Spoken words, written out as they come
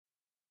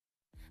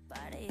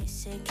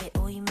Parece que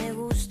hoy me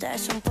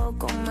gustas un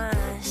poco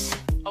más.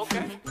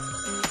 Okay.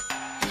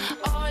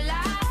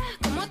 Hola,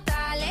 ¿cómo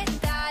tal?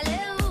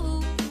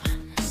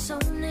 So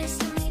nice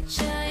to meet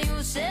you.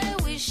 You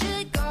said we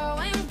should go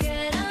and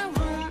get a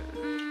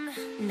room.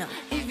 No.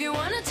 If you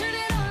wanna turn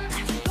it on,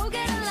 go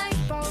get a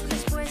light bulb,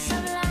 después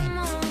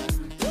hablamos.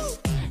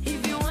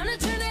 If you wanna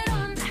turn it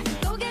on,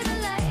 go get a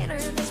lighter,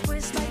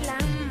 después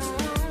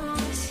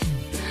bailamos.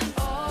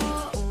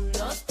 Oh, 1,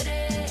 2,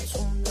 3,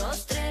 1,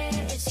 2,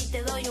 3. Si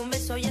te doy un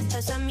beso ya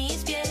estás a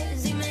mis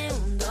pies. Dime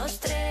 1, 2,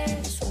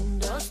 3, 1,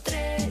 2,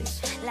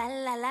 3. La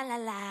la la la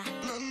la.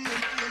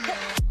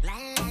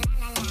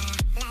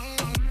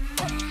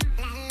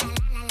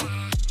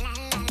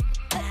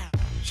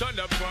 Shut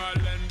up, Paul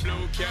and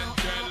Blue can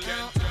tell.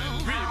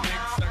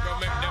 Remix, I go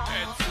make them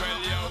head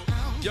swell,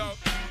 yo,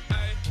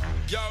 ay,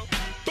 yo,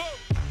 boom,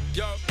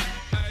 yo,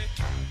 ay,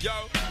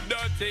 yo,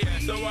 dirty.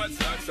 So what's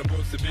that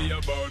supposed to be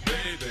about,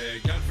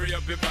 baby? Can't free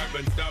up your vibe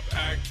and stop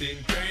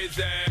acting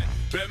crazy.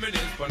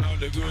 Reminisce on all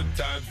the good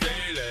times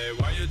daily.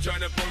 Why you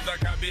tryna pose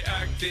like I be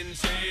acting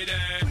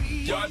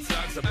shady? What's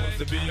that supposed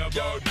to be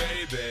about,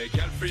 baby?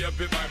 Can't free up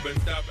your vibe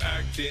and stop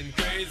acting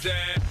crazy.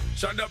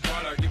 Shut up,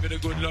 Paul, I give it a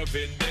good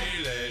loving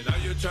daily. Now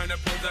you tryna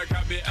pose like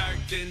I be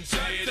acting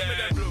shady.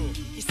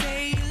 You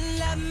say you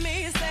love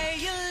me,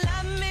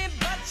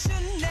 but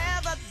you're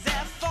never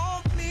there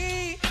for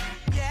me.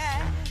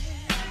 Yeah.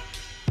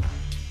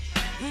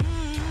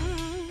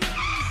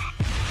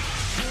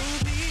 You'll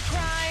be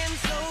crying,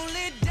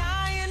 slowly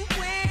dying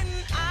when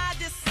I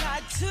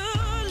decide to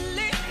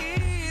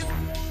leave.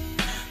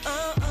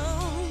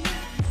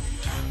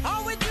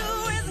 All we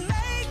do is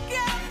make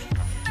up,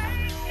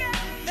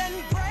 then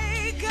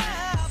break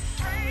up.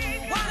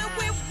 Why don't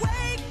we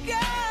wake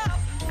up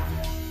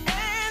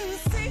and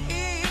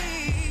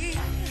see?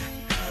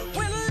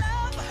 When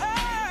love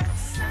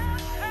hurts,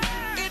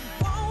 it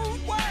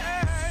won't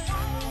work.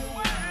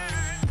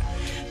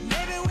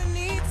 Maybe we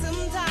need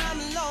some time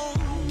alone.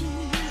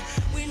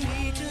 We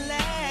need to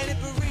let it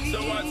breathe. So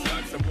what's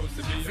that supposed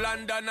to be?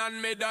 London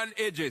and mid on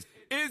edges.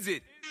 Is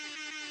it?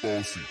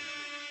 Bossy.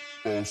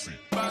 Bang,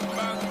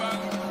 bang,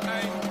 bang,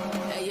 ay.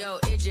 Hey yo,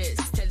 Idris,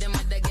 tell them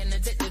what they're gonna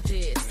take the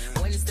piss.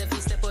 When Steffi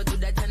step out, do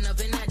that turn up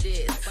in a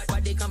diss.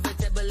 Body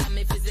comfortable, I'm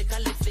me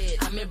physically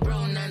fit. I'm me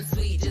brown and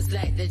sweet, just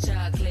like the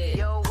chocolate.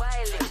 Yo,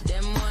 Wiley,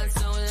 them all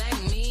sound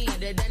like me.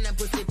 They done a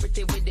pussy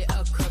pretty with the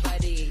okra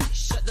body.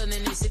 Shut down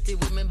in the city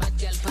with me bad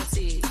girl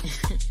pussy.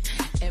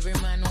 Every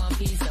man want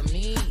piece of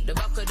me. The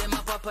back of them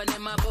a pop and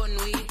them a bun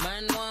weed.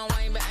 Man want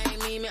wine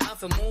behind me have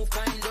to move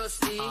kind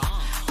dusty.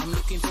 I'm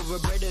looking for a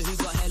brother who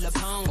got hella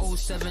pound.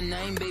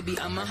 079, baby,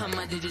 I'm a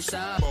hammer, did you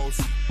stop?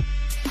 Bossy.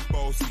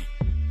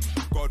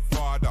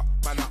 Godfather,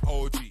 man a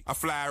OG. I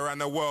fly around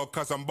the world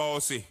cause I'm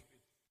bossy.